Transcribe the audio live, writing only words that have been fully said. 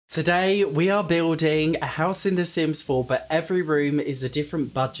Today we are building a house in The Sims 4, but every room is a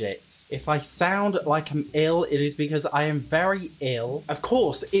different budget. If I sound like I'm ill, it is because I am very ill. Of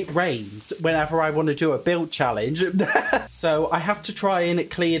course, it rains whenever I want to do a build challenge. So I have to try and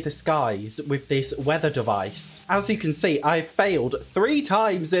clear the skies with this weather device. As you can see, I failed 3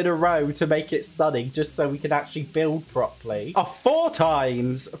 times in a row to make it sunny just so we can actually build properly. Oh, 4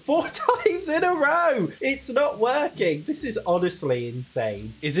 times! 4 times in a row! It's not working. This is honestly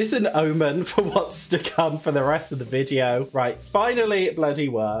insane. Is this an omen for what's to come for the rest of the video? Right, finally it bloody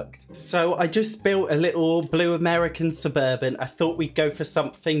worked. So I just built a little blue American Suburban. I thought we'd go for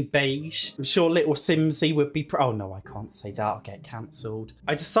something beige. I'm sure little Simsy would be oh no, I can't say that, I'll get cancelled.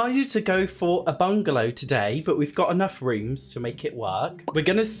 I decided to go for a bungalow today, but we've got enough rooms to make it work. We're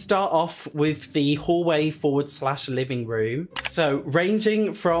gonna start off with the hallway / living room. So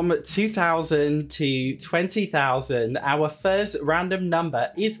ranging from 2,000 to 20,000, our first random number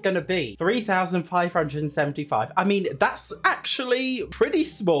is gonna be 3,575. I mean, that's actually pretty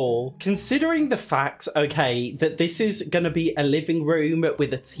small. Considering the fact, okay, that this is going to be a living room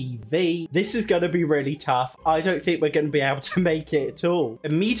with a TV, this is going to be really tough. I don't think we're going to be able to make it at all.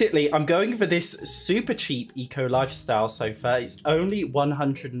 Immediately, I'm going for this super cheap eco lifestyle sofa. It's only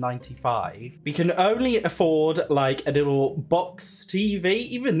 195. We can only afford like a little box TV.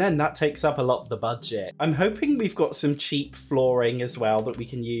 Even then, that takes up a lot of the budget. I'm hoping we've got some cheap flooring as well that we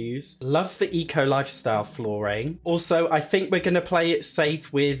can use. Love the eco lifestyle flooring. Also, I think we're going to play it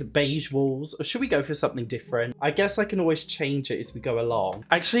safe with beige walls, or should we go for something different? I guess I can always change it as we go along.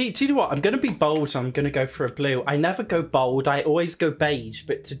 Actually, do you know what? I'm going to be bold. I'm going to go for a blue. I never go bold. I always go beige,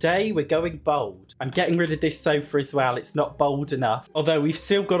 but today we're going bold. I'm getting rid of this sofa as well. It's not bold enough, although we've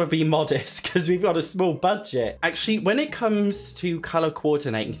still got to be modest because we've got a small budget. Actually, when it comes to color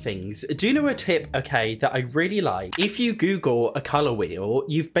coordinating things, do you know a tip, okay, that I really like? If you Google a color wheel,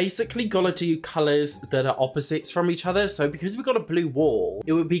 you've basically got to do colors that are opposites from each other. So because we've got a blue wall,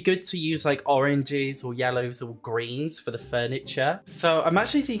 it would be good to use like oranges or yellows or greens for the furniture. So I'm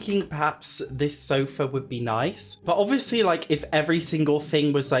actually thinking perhaps this sofa would be nice, but obviously like if every single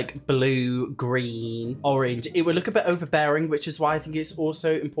thing was like blue, green, orange, it would look a bit overbearing, which is why I think it's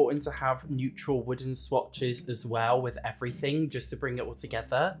also important to have neutral wooden swatches as well with everything, just to bring it all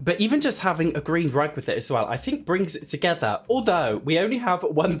together. But even just having a green rug with it as well, I think brings it together. Although we only have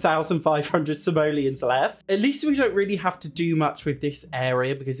 1,500 simoleons left, at least we don't really have to do much with this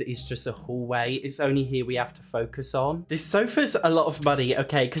area because it is just a hallway. It's only here we have to focus on. This sofa's a lot of money,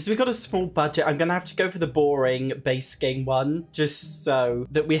 okay, because we've got a small budget. I'm gonna have to go for the boring base game one just so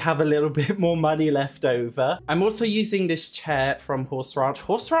that we have a little bit more money left over. I'm also using this chair from Horse Ranch.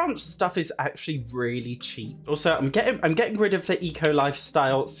 Horse Ranch stuff is actually really cheap. Also, I'm getting rid of the eco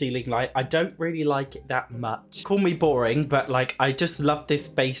lifestyle ceiling light. I don't really like it that much. Call me boring, but like I just love this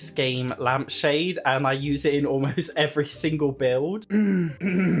base game lampshade and I use it in almost every single build.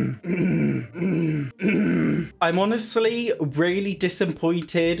 I'm honestly really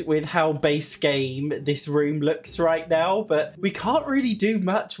disappointed with how base game this room looks right now, but we can't really do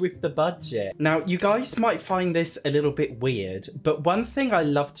much with the budget. Now, you guys might find this a little bit weird, but one thing I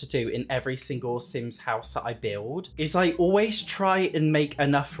love to do in every single Sims house that I build is I always try and make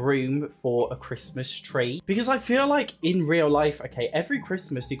enough room for a Christmas tree, because I feel like in real life, okay, every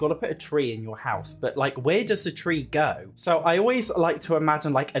Christmas you've got to put a tree in your house, but like where does the tree go? So I always like to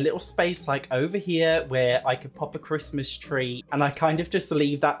imagine like a little space like over here where I could pop a Christmas tree and I kind of just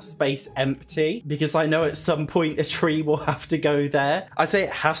leave that space empty because I know at some point a tree will have to go there. I say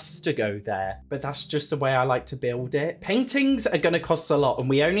it has to go there, but that's just the way I like to build it. Paintings are going to cost a lot and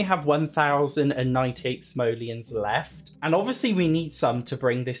we only have 1,098 simoleons left. And obviously we need some to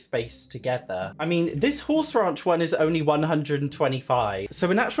bring this space together. I mean, this Horse Ranch one is only 125. So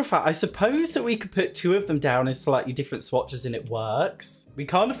in actual fact, I suppose that we could put 2 of them down in slightly different swatches and it works. We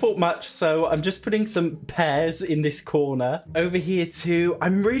can't afford much, so I'm just putting some pears in this corner. Over here too,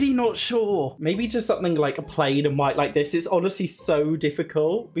 I'm really not sure. Maybe just something like a plain and white like this. It's honestly so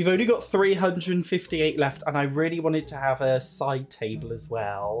difficult. We've only got 358 left and I really wanted to have a side table as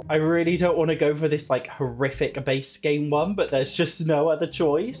well. I really don't want to go for this like horrific base game one, but there's just no other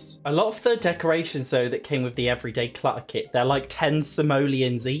choice. A lot of the decorations though that came with the everyday clutter kit, they're like 10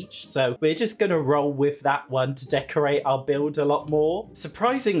 simoleons each, so we're just gonna roll with that one to decorate our build a lot more.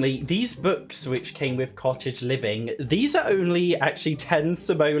 Surprisingly, these books which came with Cottage Living, these are only actually 10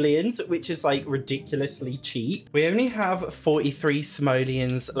 simoleons, which is like ridiculously cheap. We only have 43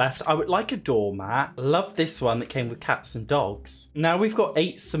 simoleons left. I would like a doormat. Love this one that came with cats and dogs. Now we've got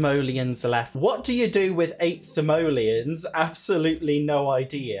 8 simoleons left. What do you do with 8 simoleons? Absolutely no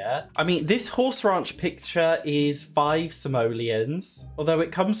idea. I mean, this Horse Ranch picture is 5 simoleons. ones. Although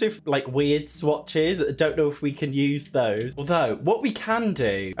it comes with like weird swatches. I don't know if we can use those. Although what we can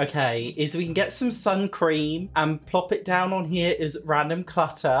do, okay, is we can get some sun cream and plop it down on here as random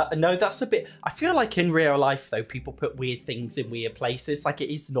clutter. I know that's a bit, I feel like in real life though, people put weird things in weird places, like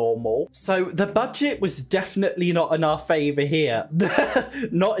it is normal. So the budget was definitely not in our favor here.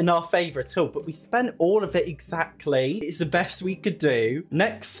 Not in our favor at all, but we spent all of it exactly. It's the best we could do.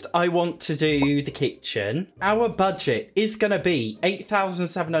 Next, I want to do the kitchen. Our budget is going to be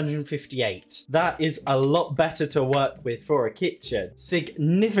 8,758. That is a lot better to work with for a kitchen.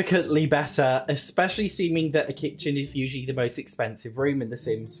 Significantly better, especially seeming that a kitchen is usually the most expensive room in The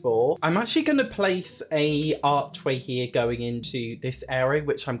Sims 4. I'm actually going to place a archway here going into this area,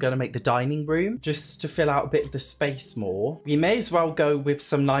 which I'm going to make the dining room, just to fill out a bit of the space more. We may as well go with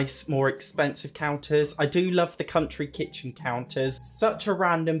some nice, more expensive counters. I do love the country kitchen counters. Such a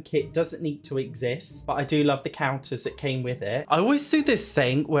random kit, doesn't need to exist, but I do love the counters that came with it. I always do this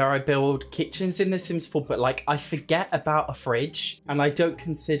thing where I build kitchens in The Sims 4, but like I forget about a fridge and I don't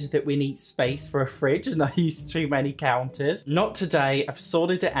consider that we need space for a fridge and I use too many counters. Not today, I've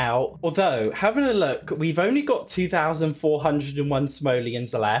sorted it out. Although, having a look, we've only got 2,401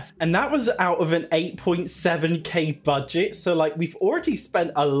 simoleons left, and that was out of an 8.7k budget. So like we've already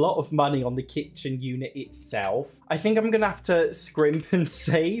spent a lot of money on the kitchen unit itself. I think I'm gonna have to scrimp and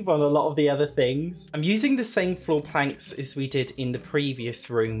save on a lot of the other things. I'm using the same floor planks as we did in the previous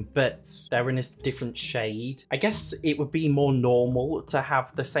room, but they're in a different shade. I guess it would be more normal to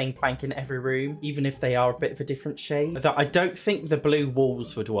have the same plank in every room, even if they are a bit of a different shade. Though I don't think the blue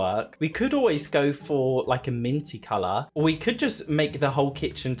walls would work. We could always go for like a minty color, or we could just make the whole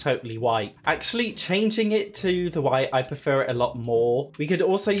kitchen totally white. Actually, changing it to the white, I prefer it a lot more. We could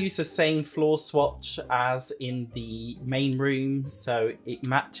also use the same floor swatch as in the main room, so it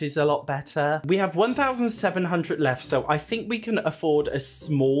matches a lot better. We have 1,700 left, so I think we can afford a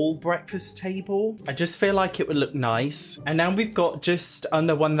small breakfast table. I just feel like it would look nice. And now we've got just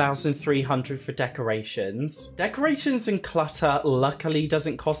under 1,300 for decorations. Decorations and clutter luckily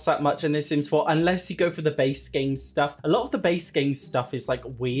doesn't cost that much in The Sims 4 unless you go for the base game stuff. A lot of the base game stuff is like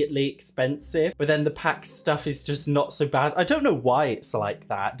weirdly expensive, but then the pack stuff is just not so bad. I don't know why it's like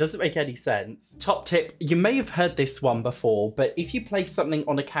that. Doesn't make any sense. Top tip, you may have heard this one before, but if you place something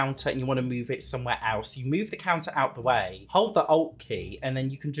on a counter and you want to move it somewhere else, you move the counter out the way, hold the Alt key, and then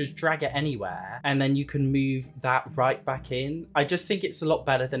you can just drag it anywhere, and then you can move that right back in. I just think it's a lot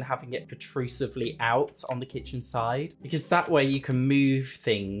better than having it protrusively out on the kitchen side, because that way you can move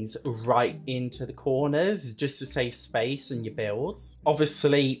things right into the corners just to save space in your builds.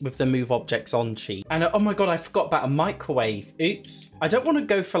 Obviously with the move objects on cheap. And oh my god, I forgot about a microwave. Oops. I don't want to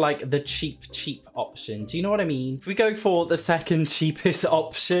go for like the cheap option. Do you know what I mean? If we go for the second cheapest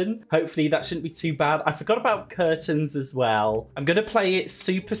option, hopefully that shouldn't be too bad. I forgot about curtains as well. I'm going to play it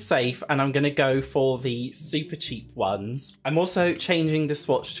super safe and I'm going to go for the super cheap ones. I'm also changing the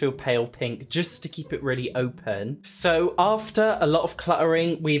swatch to a pale pink just to keep it really open. So after a lot of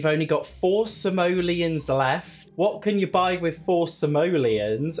cluttering, we've only got 4 simoleons left. What can you buy with 4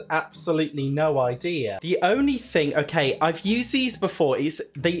 simoleons? Absolutely no idea. The only thing, okay, I've used these before. It's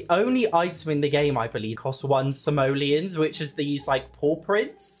the only item in the game, I believe, costs 1 simoleons, which is these like paw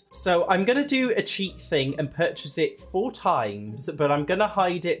prints. So I'm going to do a cheat thing and purchase it 4 times, but I'm going to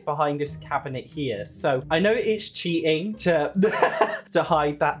hide it behind this cabinet here. So I know it's cheating to, to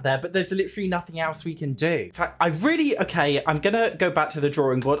hide that there, but there's literally nothing else we can do. In fact, okay, I'm going to go back to the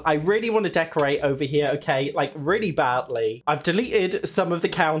drawing board. I really want to decorate over here, okay, like really badly. I've deleted some of the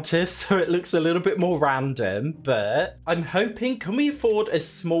counters so it looks a little bit more random, but I'm hoping, can we afford a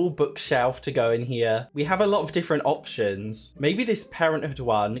small bookshelf to go in here? We have a lot of different options. Maybe this Parenthood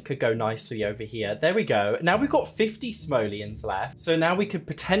one could go nicely over here. There we go. Now we've got 50 simoleons left, so now we could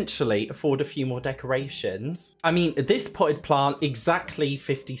potentially afford a few more decorations. I mean, this potted plant, exactly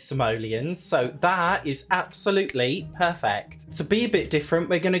 50 simoleons, so that is absolutely perfect. To be a bit different,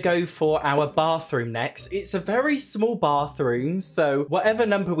 we're going to go for our bathroom next. It's a very small bathroom, so whatever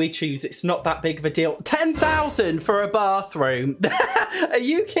number we choose, it's not that big of a deal. 10,000 for a bathroom. Are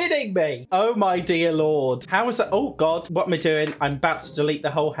you kidding me? Oh my dear lord. How is that? Oh god, what am I doing? I'm about to delete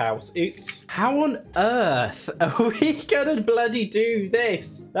the whole house. Oops. How on earth are we gonna bloody do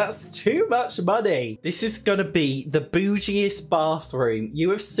this? That's too much money. This is gonna be the bougiest bathroom you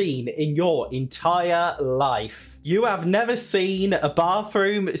have seen in your entire life. You have never seen a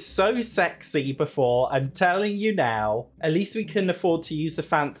bathroom so sexy before. I'm telling you now. At least we can afford to use the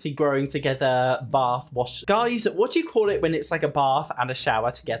fancy growing together bath wash. Guys, what do you call it when it's like a bath and a shower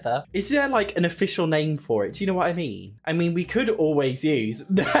together? Is there like an official name for it? Do you know what I mean? I mean, we could always use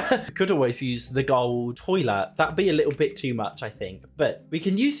the gold toilet. That'd be a little bit too much, I think. But we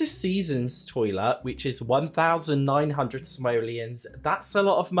can use the seasons toilet, which is 1,900 simoleons. That's a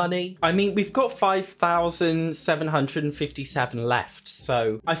lot of money. I mean, we've got 5,757 left.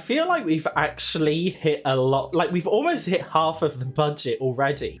 So I feel like we've actually hit a lot. Like we've almost hit half of the budget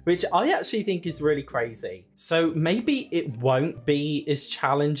already, which I actually think is really crazy. So maybe it won't be as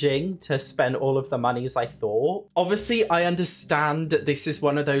challenging to spend all of the money as I thought. Obviously, I understand that this is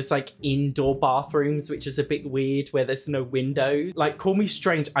one of those like indoor bathrooms, which is a bit weird where there's no window. Like, call me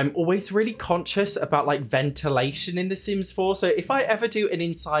strange, I'm always really conscious about like ventilation in The Sims 4. So if I ever do an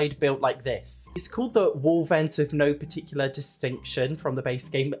inside build like this, it's called the wall vent of no particular distinction from the base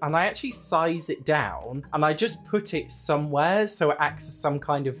game. And I actually size it down and I just put it somewhere so it acts as some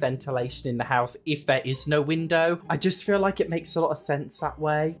kind of ventilation in the house if there is no window. I just feel like it makes a lot of sense that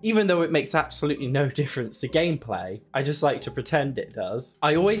way. Even though it makes absolutely no difference to gameplay, I just like to pretend it does.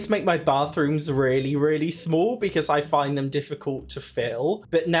 I always make my bathrooms really, really small because I find them difficult to fill.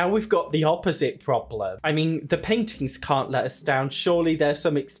 But now we've got the opposite problem. I mean, the paintings can't let us down. Surely there's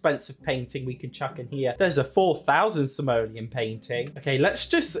some expensive painting we can chuck in here. There's a 4,000 simoleon painting. Okay, let's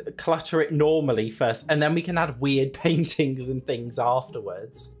just clutter it normally first, and then we can add weird paintings and things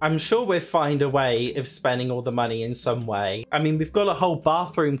afterwards. I'm sure we'll find a way of spending all the money in some way. I mean, we've got a whole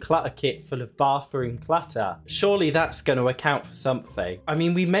bathroom clutter kit full of bathroom clutter. Surely that's going to account for something. I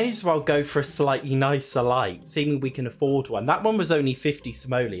mean, we may as well go for a slightly nicer light, seeing we can afford one. That one was only 50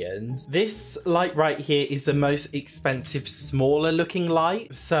 simoleons. This light right here is the most expensive, smaller looking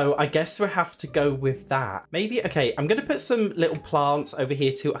light. So I guess we'll have to go with that. Maybe, okay, I'm going to put some little plants over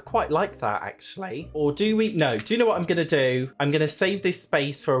here too. I quite like that actually. Or do we? No, do you know what I'm going to do? I'm going to save this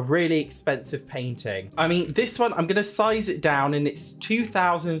space for a really expensive painting. I mean, this one, I'm going to size it down and it's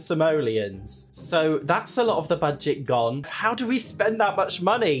 2,000 simoleons. So that's a lot of the budget gone. How do we spend that much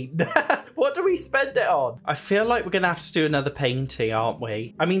money? What do we spend it on? I feel like we're going to have to do another painting, aren't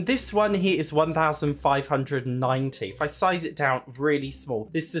we? I mean, this one here is 1,590. If I size it down really small,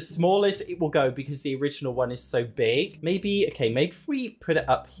 this is the smallest it will go because the original one is so big. Maybe, okay, maybe if we put it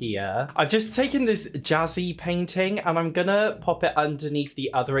up here. I've just taken this jazzy painting and I'm going to pop it underneath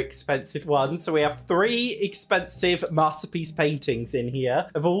the other expensive one. So we have 3 expensive masterpiece paintings in here,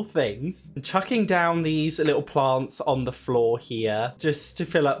 of all things. I'm chucking down these little plants on the floor here just to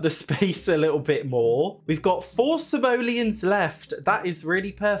fill up the space a little bit more. We've got 4 simoleons left. That is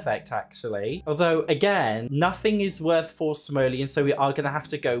really perfect, actually. Although, again, nothing is worth 4 simoleons, so we are going to have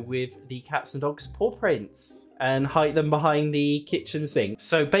to go with the cats and dogs paw prints and hide them behind the kitchen sink.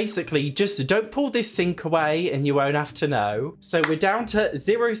 So basically, just don't pull this sink away and you won't have to know. So we're down to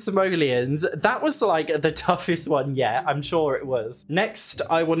 0 simoleons. That was like the toughest one yet. I'm sure it was. Next,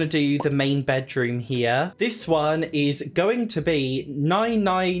 I want to do the main bedroom here. This one is going to be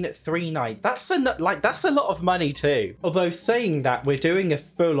 9,939. That's a lot of money too. Although saying that, we're doing a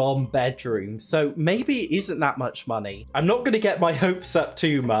full-on bedroom, so maybe it isn't that much money. I'm not going to get my hopes up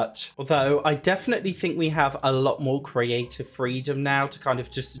too much. Although I definitely think we have a lot more creative freedom now to kind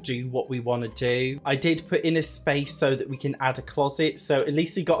of just do what we want to do. I did put in a space so that we can add a closet, so at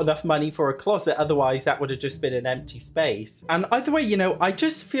least we got enough money for a closet. Otherwise that would have just been an empty space. And either way, you know, I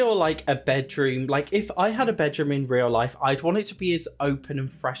just feel like a bedroom, like if I had a bedroom in real life, I'd want it to be as open and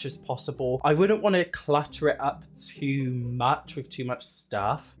fresh as possible. I wouldn't want to clutter it up too much with too much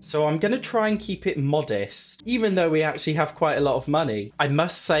stuff. So I'm going to try and keep it modest, even though we actually have quite a lot of money. I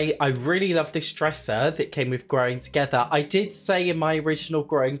must say, I really love this dresser that came with Growing Together. I did say in my original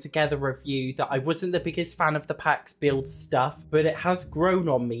Growing Together review that I wasn't the biggest fan of the packs build stuff, but it has grown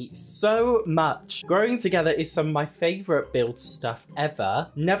on me so much. Growing Together is some of my favorite build stuff ever.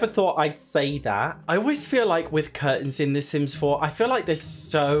 Never thought I'd say that. I always feel like with curtains in The Sims 4, I feel like there's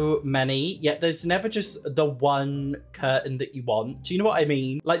so many, yet there's never just the one curtain that you want. Do you know what I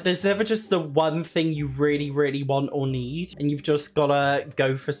mean? Like there's never just the one thing you really, really want or need, and you've just gotta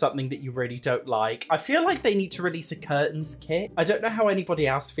go for something that you really don't like. I feel like they need to release a curtains kit. I don't know how anybody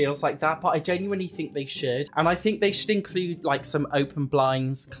else feels like that, but I genuinely think they should. And I think they should include like some open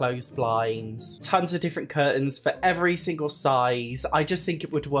blinds, closed blinds, tons of different curtains for every single size. I just think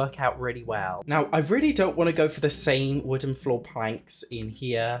it would work out really well. Now, I really don't want to go for the same wooden floor planks in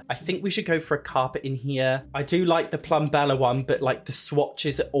here. I think we should go for a carpet in here. I do like the Plumbella one, but like the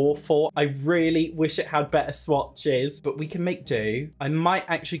swatches are awful. I really wish it had better swatches, but we can make do. I might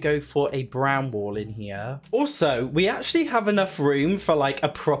actually go for a brown wall in here. here. Also, we actually have enough room for like a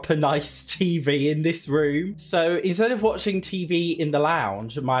proper nice TV in this room. So instead of watching TV in the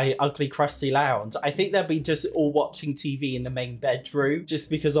lounge, my ugly crusty lounge, I think they'll be just all watching TV in the main bedroom, just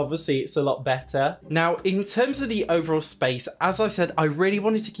because obviously it's a lot better. Now, in terms of the overall space, as I said, I really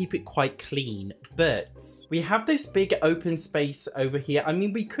wanted to keep it quite clean, but we have this big open space over here. I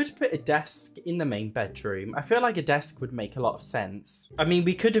mean, we could put a desk in the main bedroom. I feel like a desk would make a lot of sense. I mean,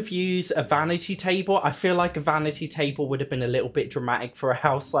 we could have used a vanity table. I feel like a vanity table would have been a little bit dramatic for a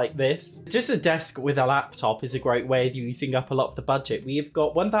house like this. Just a desk with a laptop is a great way of using up a lot of the budget. We've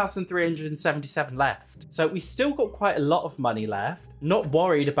got 1,377 left. So we still got quite a lot of money left. Not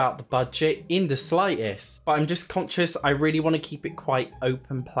worried about the budget in the slightest, but I'm just conscious I really want to keep it quite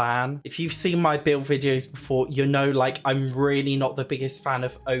open plan. If you've seen my build videos before, you know, like, I'm really not the biggest fan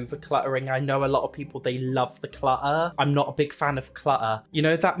of over cluttering. I know a lot of people, they love the clutter. I'm not a big fan of clutter. You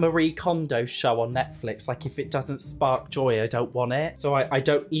know that Marie Kondo show on Netflix, like, if it doesn't spark joy, I don't want it. So I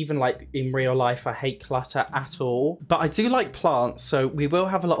don't even, like, in real life, I hate clutter at all. But I do like plants, so we will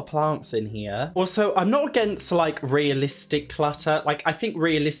have a lot of plants in here. Also, I'm not against like realistic clutter. Like, I think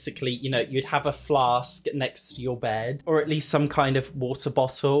realistically, you know, you'd have a flask next to your bed, or at least some kind of water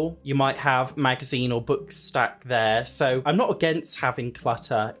bottle. You might have magazine or book stack there. So I'm not against having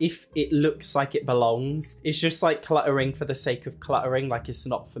clutter if it looks like it belongs. It's just like cluttering for the sake of cluttering, like, it's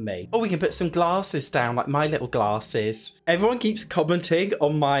not for me. Oh, we can put some glasses down, like my little glasses. Everyone keeps commenting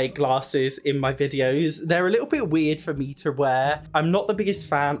on my glasses in my videos. They're a little bit weird for me to wear. I'm not the biggest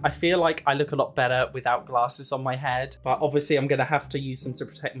fan. I feel like I look a lot better without glasses on my head, but obviously I'm gonna have to use them to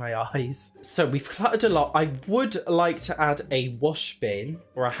protect my eyes. So we've cluttered a lot. I would like to add a wash bin,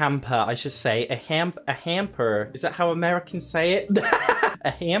 or a hamper, I should say. A hamper. Is that how Americans say it?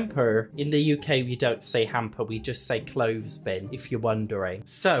 A hamper. In the UK, we don't say hamper, we just say clothes bin, if you're wondering.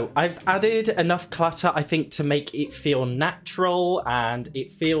 So I've added enough clutter, I think, to make it feel natural, and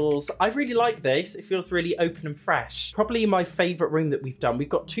it feels, I really like this. It feels really open and fresh. Probably my favorite room that we've done. We've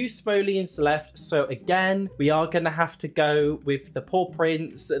got 2 simoleons left, so again, we are gonna have to go with the paw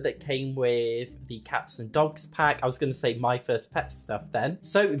prints that came with the cats and dogs pack. I was gonna say my first pet stuff then.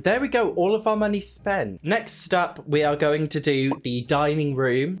 So there we go, all of our money spent. Next up, we are going to do the dining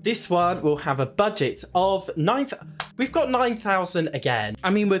room. This one will have a budget of we've got 9,000 again. I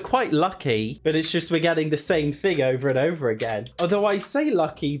mean, we're quite lucky, but it's just we're getting the same thing over and over again. Although I say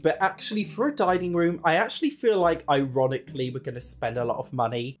lucky, but actually for a dining room, I actually feel like ironically we're going to spend a lot of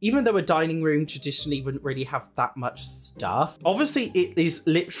money, even though a dining room traditionally wouldn't really have that much stuff. Obviously, it is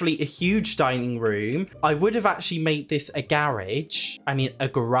literally a huge dining room. I would have actually made this a garage. I mean, a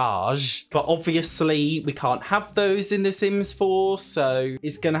garage, but obviously we can't have those in The Sims 4, so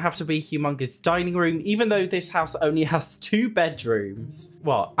it's going to have to be a humongous dining room, even though this house only has 2 bedrooms.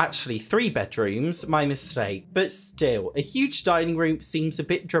 Well, actually 3 bedrooms, my mistake. But still, a huge dining room seems a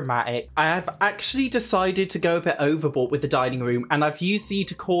bit dramatic. I have actually decided to go a bit overboard with the dining room, and I've used the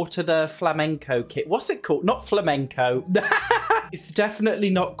decor to the flamenco kit. What's it called? Not flamenco. It's definitely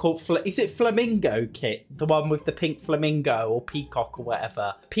not called is it flamingo kit? The one with the pink flamingo or peacock or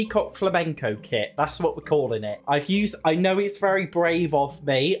whatever. Peacock flamenco kit. That's what we're calling it. I know it's very brave of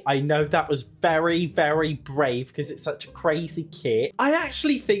me. I know that was very, very brave because it's such a crazy kit. I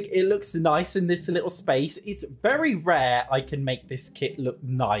actually think it looks nice in this little space. It's very rare I can make this kit look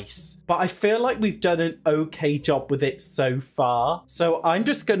nice, but I feel like we've done an okay job with it so far. So I'm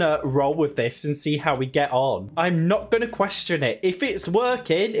just gonna roll with this and see how we get on. I'm not gonna question it. If it's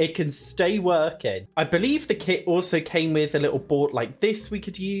working, it can stay working. I believe the kit also came with a little board like this we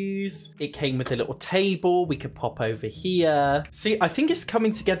could use. It came with a little table we could pop over here. See, I think it's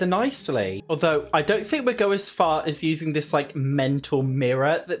coming together nicely. Although I don't think we'll go as far as using this like mental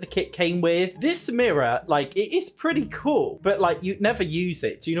mirror that the kit came with. This mirror, like, it is pretty cool, but like you'd never use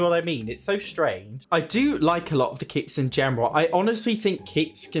it. Do you know what I mean? It's so strange. I do like a lot of the kits in general. I honestly think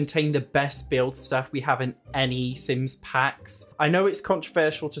kits contain the best build stuff we have in any Sims packs. I know it's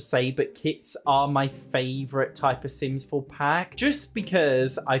controversial to say, but kits are my favorite type of Sims 4 pack, just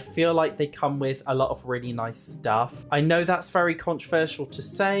because I feel like they come with a lot of really nice stuff. I know that's very controversial to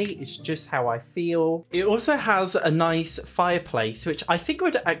say, it's just how I feel. It also has a nice fireplace, which I think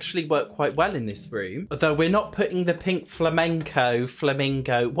would actually work quite well in this room, although we're not putting the pink flamingo,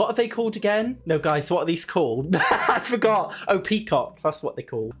 what are they called again? No, guys, what are these called? I forgot. Oh, peacocks, that's what they're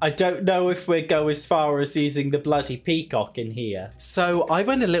called. I don't know if we'll go as far as using the bloody peacock in here. So I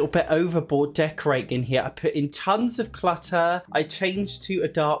went a little bit overboard decorating in here. I put in tons of clutter. I changed to a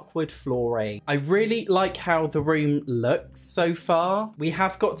dark wood flooring. I really like how the room looks so far. We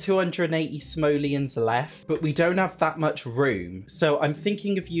have got 280 simoleons left, but we don't have that much room. So I'm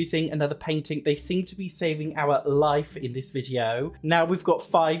thinking of using another painting. They seem to be saving our life in this video. Now we've got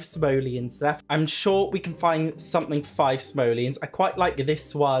 5 simoleons left. I'm sure we can find something 5 simoleons. I quite like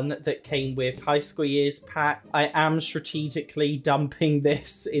this one that came with high school years pack. I am strategically dumping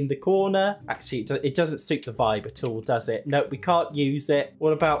this in the corner. Actually, it doesn't suit the vibe at all, does it? No, we can't use it.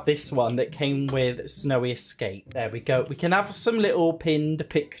 What about this one that came with Snowy Escape? There we go. We can have some little pinned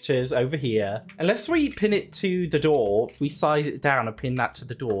pictures over here. Unless we pin it to the door, if we size it down and pin that to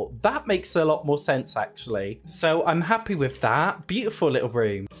the door, that makes a lot more sense actually. So I'm happy with that. Beautiful little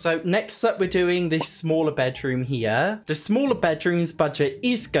room. So next up, we're doing this smaller bedroom here. The smaller bedroom's budget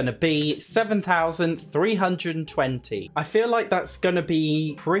is going to be 7,320. I feel like that's going to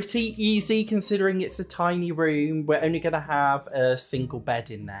be pretty easy considering it's a tiny room. We're only going to have a single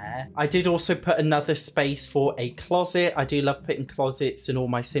bed in there. I did also put another space for a closet. I do love putting closets in all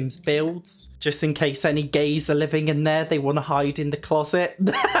my Sims builds, just in case any gays are living in there, they want to hide in the closet.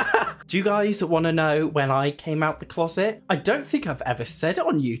 Do you guys want to know when I came out the closet? I don't think I've ever said it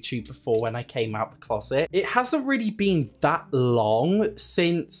on YouTube before when I came out the closet. It hasn't really been that long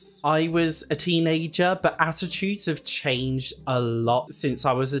since I was a teenager, but attitudes have changed a lot since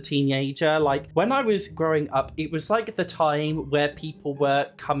I was a teenager. Like when I was growing up, it was like the time where people were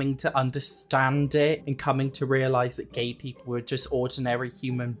coming to understand it and coming to realize that gay people were just ordinary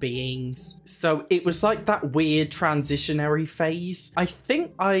human beings. So it was like that weird transitionary phase. I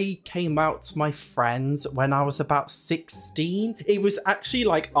think I came out to my friends when I was about 16. It was actually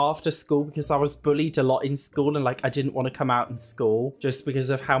like after school because I was bullied a lot in school and like I didn't want to come out in school just because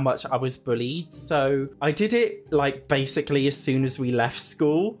of how much I was bullied. So I did it like basically as soon as we left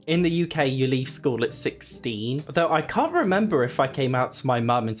school. In the UK, you leave school at 16. Though I can't remember if I came out to my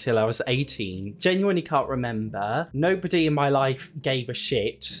mum until I was 18. Genuinely can't remember. Nobody in my life gave a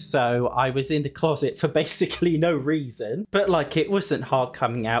shit. So I was in the closet for basically no reason. But like it wasn't hard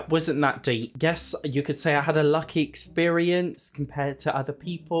coming out. Wasn't that deep. Yes, you could say I had a lucky experience compared to other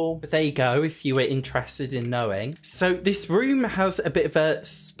people. But there you go if you were interested in knowing. So this room has a bit of a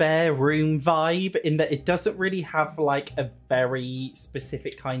spare room vibe in that it doesn't really have like a very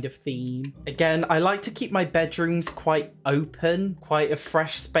specific kind of theme. Again, I like to keep my bedrooms quite open, quite a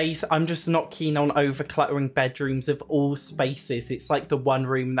fresh space. I'm just not keen on overcluttering bedrooms of all spaces. It's like the one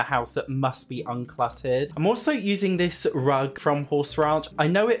room in the house that must be uncluttered. I'm also using this rug from Horse Ranch. I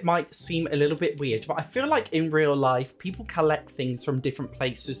know it might seem a little bit weird, but I feel like in real life, people collect things from different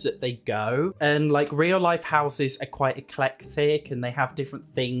places that they go. And like real life houses are quite eclectic and they have different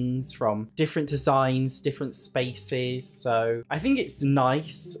things from different designs, different spaces. So I think it's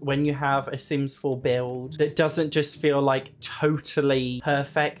nice when you have a Sims 4 build that doesn't just feel like totally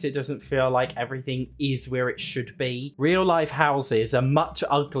perfect. It doesn't feel like everything is where it should be. Real life houses are much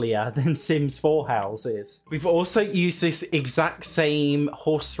uglier than Sims 4 houses. We've also used this exact same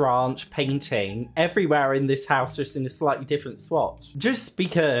Horse Ranch painting everywhere in this house, just in a slightly different swatch. Just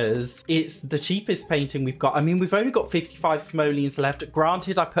because it's the cheapest painting we've got. I mean, we've only got 55 simoleons left.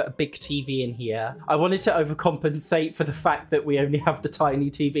 Granted, I put a big TV in here. I wanted to overcompensate for the fact that we only have the tiny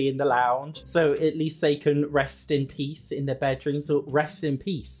TV in the lounge. So at least they can rest in peace in their bedrooms, or rest in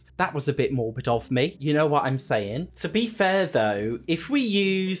peace. That was a bit morbid of me. You know what I'm saying? To be fair though, if we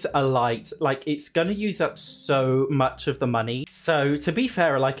use a light, like it's gonna use up so much of the money. So to be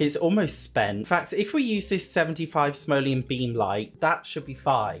fair, like it's almost spent. In fact, if we use this 75 simoleon beam light, that should be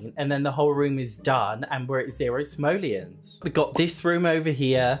fine. And then the whole room is done and we're at 0 simoleons. We've got this room over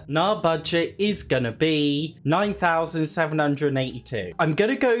here and our budget is gonna be 9,782. I'm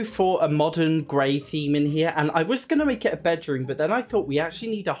gonna go for a modern grey theme in here, and I was gonna make it a bedroom, but then I thought we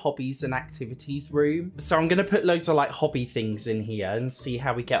actually need a hobbies and activities room. So I'm gonna put loads of like hobby things in here and see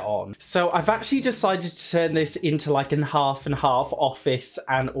how we get on. So I've actually decided to turn this into like a half and half office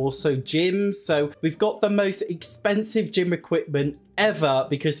and also gym. So we've got the most expensive gym equipment ever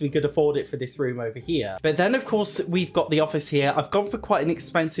because we could afford it for this room over here. But then of course we've got the office here. I've gone for quite an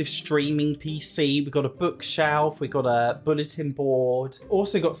expensive streaming PC. We've got a bookshelf, we've got a bulletin board,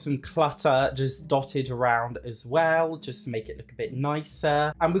 also got some clutter just dotted around as well, just to make it look a bit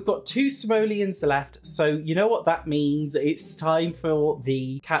nicer. And we've got 2 simoleons left, so you know what that means. It's time for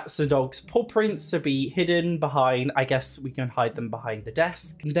the cats and dogs paw prints to be hidden behind. I guess we can hide them behind the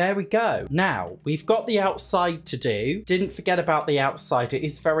desk. And there we go. Now we've got the outside to do. Didn't forget about the outside. It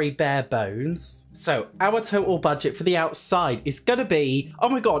is very bare bones. So our total budget for the outside is going to be, oh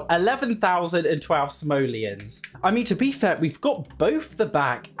my god, 11,012 simoleons. I mean, to be fair, we've got both the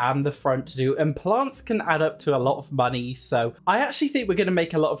back and the front to do, and plants can add up to a lot of money. So I actually think we're going to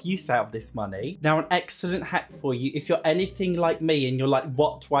make a lot of use out of this money. Now, an excellent hack for you, if you're anything like me and you're like,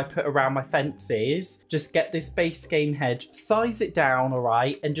 what do I put around my fences? Just get this base game hedge, size it down, all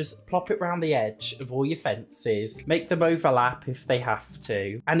right, and just plop it around the edge of all your fences. Make them overlap if they have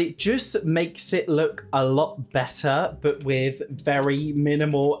to. And it just makes it look a lot better, but with very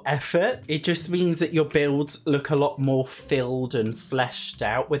minimal effort. It just means that your builds look a lot more filled and fleshed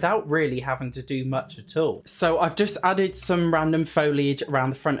out without really having to do much at all. So I've just added some random foliage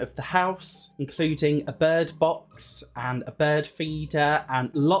around the front of the house, including a bird box and a bird feeder and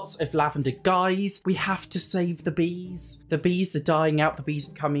lots of lavender. Guys, we have to save the bees. The bees are dying out. The bees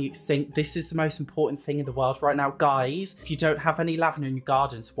are becoming extinct. This is the most important thing in the world right now. Guys, if you don't have any lavender in your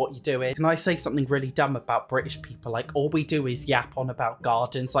gardens, what you doing? Can I say something really dumb about British people? Like, all we do is yap on about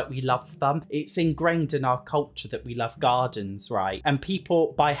gardens like we love them. It's ingrained in our culture that we love gardens, right? And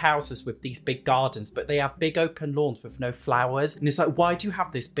people buy houses with these big gardens, but they have big open lawns with no flowers. And it's like, why do you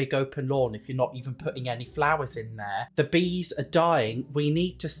have this big open lawn if you're not even putting any flowers in there? The bees are dying. We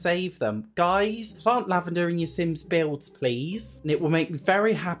need to save them. Guys, plant lavender in your Sims builds, please. And it will make me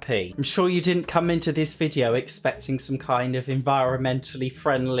very happy. I'm sure you didn't come into this video expecting some kind of environmentally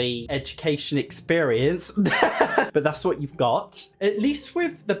friendly education experience, but that's what you've got. At least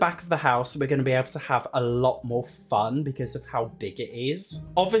with the back of the house, we're going to be able to have a lot more fun because of how big it is.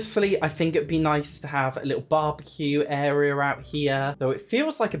 Obviously, I think it'd be nice to have a little barbecue area out here, though it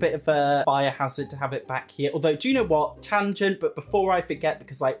feels like a bit of a fire hazard to have it back here. Although, do you know what? Tangent, but before I forget,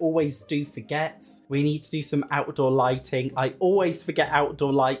 because I always do forget, we need to do some outdoor lighting. I always forget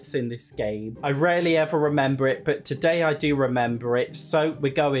outdoor lights in this game. I rarely ever remember it, but today I do remember it, so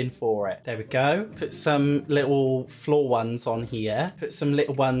we're going for it. There we go. Put some little floor ones on here. Put some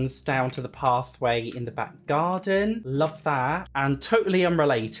little ones down to the pathway in the back garden. Love that. And totally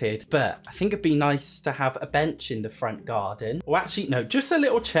unrelated, but I think it'd be nice to have a bench in the front garden. Or actually, no, just a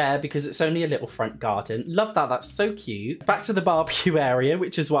little chair because it's only a little front garden. Love that. That's so cute. Back to the barbecue area,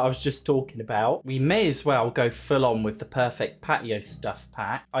 which is what I was just talking about. We may as well go full on with the perfect patio stuff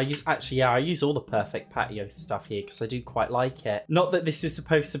pack. I use all the perfect patio stuff here because I do quite like it. Not that this is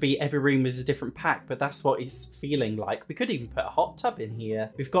supposed to be every room is a different pack, but that's what it's feeling like. We could even put a hot tub in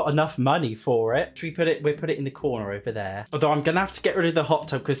here. We've got enough money for it. Should we put it? We'll put it in the corner over there. Although I'm gonna have to get rid of the hot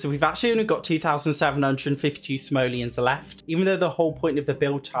tub because we've actually only got 2,752 simoleons left. Even though the whole point of the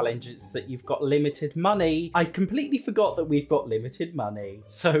build challenge is that you've got limited money, I completely forgot that we've got limited money.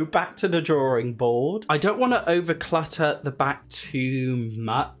 So back to the drawing board. I don't want to overclutter the back too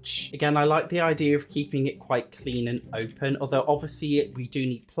much. Again, I like the idea of keeping it quite clean and open, although obviously we do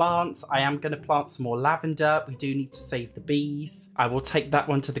need plants. I am going to plant some more lavender. We do need to save the bees. I will take that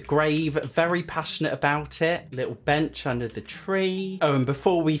one to the grave. Very passionate about it. Little bench under the tree. Oh, and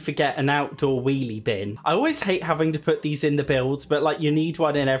before we forget, an outdoor wheelie bin. I always hate having to put these in the builds, but like you need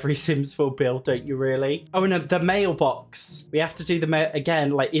one in every Sims 4 build, don't you really? Oh, and the mailbox. We have to do the mail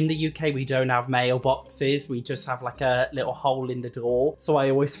again. Like in the UK, we don't have mailboxes. We just have like a little hole in the door. So I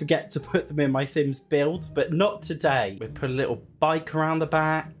always forget to put them in my Sims builds, but not today. We put a little bike around the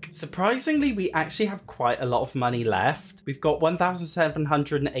back. Surprisingly, we actually have quite a lot of money left. We've got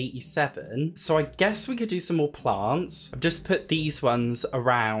 1,787. So I guess we could do some more plants. I've just put these ones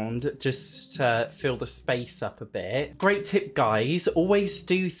around just to fill the space up a bit. Great tip, guys. Always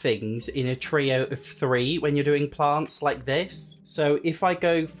do things in a trio of 3 when you're doing plants like this. So if I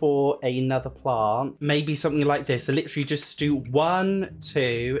go for another plant, maybe something like this, I literally just do 1,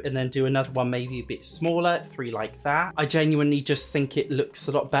 2, and then do another one maybe a bit smaller, 3 like that. I genuinely just think it looks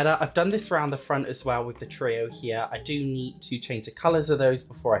a lot better. I've done this around the front as well with the trio here. I do need to change the colors of those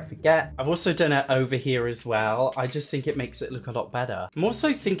before I forget. I've also done it over here as well. I just think it makes it look a lot better. I'm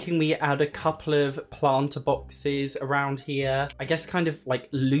also thinking we add a couple of planter boxes around here. I guess kind of like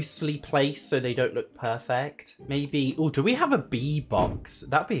loosely placed so they don't look perfect. Maybe, oh, do we have a bee box?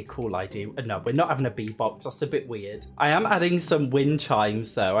 That'd be a cool idea. No, we're not having a bee box. That's a bit weird. I am adding some wind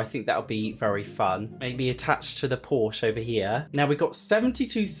chimes though. I think that'll be very fun. Maybe attached to the Porsche over here. Now we've got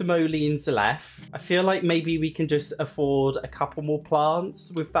 72 simoleons left. I feel like maybe we can just afford a couple more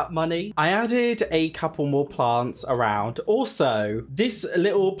plants with that money. I added a couple more plants around. Also, this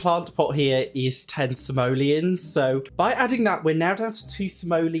little plant pot here is 10 simoleons. So by adding that, we're now down to 2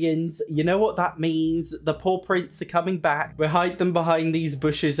 simoleons. You know what that means? The paw prints are coming back. We'll hide them behind these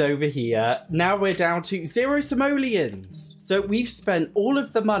bushes over here. Now we're down to 0 simoleons. So we've spent all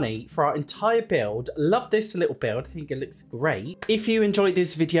of the money for our entire build. Love this little build. I think it looks great. great. If you enjoyed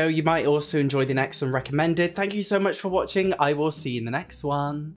this video, you might also enjoy the next one recommended. Thank you so much for watching. I will see you in the next one.